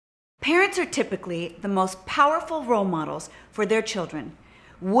Parents are typically the most powerful role models for their children.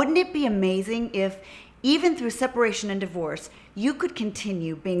 Wouldn't it be amazing if, even through separation and divorce, you could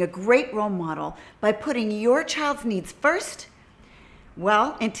continue being a great role model by putting your child's needs first?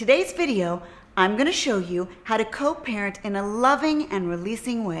 Well, in today's video, I'm going to show you how to co-parent in a loving and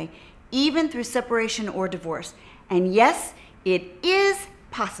releasing way, even through separation or divorce. And yes, it is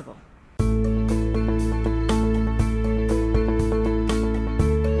possible.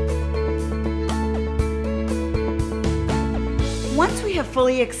 Once we have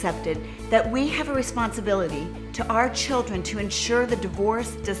fully accepted that we have a responsibility to our children to ensure the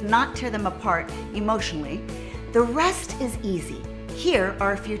divorce does not tear them apart emotionally, the rest is easy. Here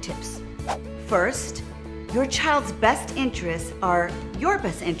are a few tips. First, your child's best interests are your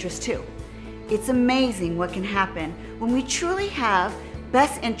best interests too. It's amazing what can happen when we truly have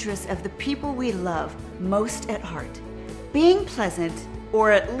best interests of the people we love most at heart. Being pleasant, or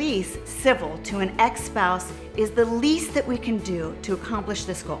at least civil, to an ex-spouse is the least that we can do to accomplish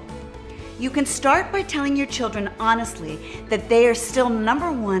this goal. You can start by telling your children honestly that they are still number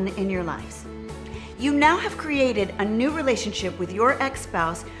one in your lives. You now have created a new relationship with your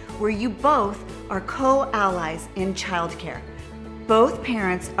ex-spouse where you both are co-allies in childcare. Both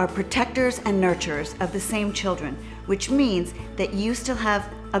parents are protectors and nurturers of the same children, which means that you still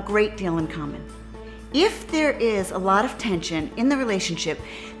have a great deal in common. If there is a lot of tension in the relationship,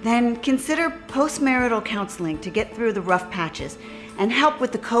 then consider postmarital counseling to get through the rough patches and help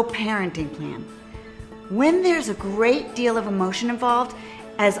with the co-parenting plan. When there's a great deal of emotion involved,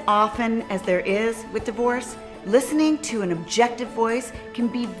 as often as there is with divorce, listening to an objective voice can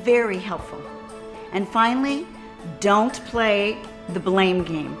be very helpful. And finally, don't play the blame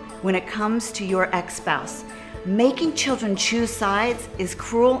game when it comes to your ex-spouse. Making children choose sides is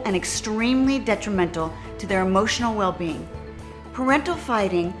cruel and extremely detrimental to their emotional well-being. Parental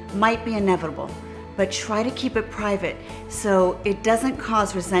fighting might be inevitable, but try to keep it private so it doesn't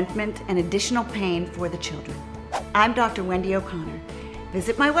cause resentment and additional pain for the children. I'm Dr. Wendy O'Connor.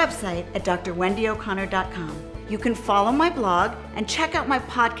 Visit my website at drwendyo'connor.com. You can follow my blog and check out my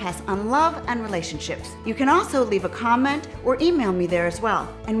podcast on love and relationships. You can also leave a comment or email me there as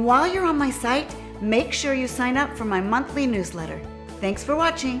well. And while you're on my site, make sure you sign up for my monthly newsletter. Thanks for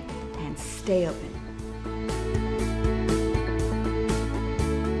watching and stay open.